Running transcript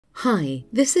Hi,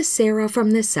 this is Sarah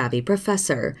from The Savvy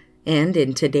Professor, and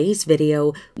in today's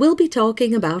video, we'll be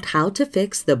talking about how to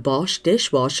fix the Bosch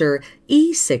Dishwasher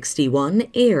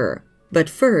E61 error. But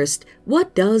first,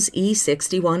 what does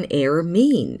E61 error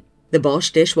mean? The Bosch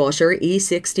Dishwasher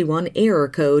E61 error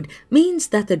code means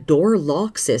that the door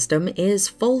lock system is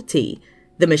faulty.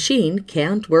 The machine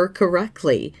can't work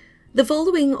correctly. The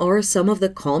following are some of the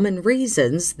common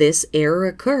reasons this error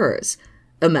occurs: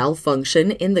 a malfunction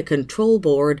in the control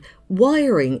board,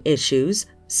 wiring issues,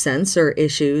 sensor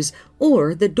issues,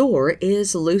 or the door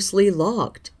is loosely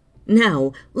locked.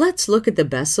 Now, let's look at the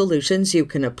best solutions you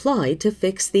can apply to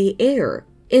fix the error.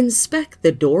 Inspect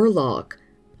the door lock.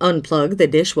 Unplug the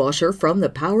dishwasher from the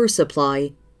power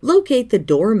supply. Locate the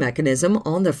door mechanism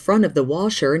on the front of the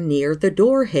washer near the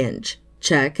door hinge.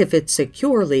 Check if it's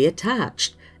securely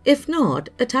attached. If not,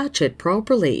 attach it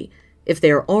properly. If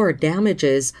there are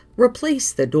damages,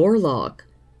 replace the door lock.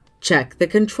 Check the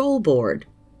control board.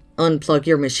 Unplug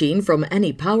your machine from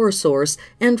any power source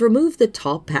and remove the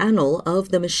top panel of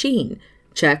the machine.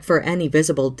 Check for any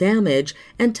visible damage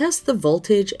and test the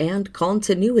voltage and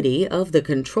continuity of the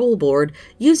control board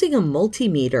using a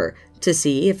multimeter to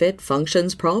see if it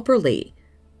functions properly.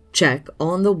 Check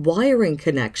on the wiring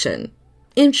connection.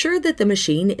 Ensure that the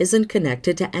machine isn't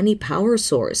connected to any power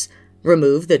source.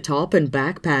 Remove the top and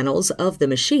back panels of the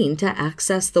machine to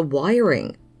access the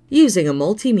wiring. Using a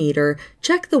multimeter,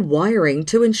 check the wiring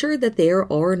to ensure that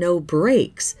there are no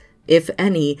breaks. If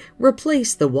any,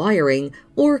 replace the wiring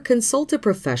or consult a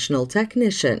professional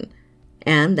technician.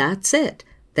 And that's it.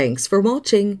 Thanks for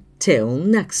watching. Till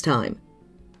next time.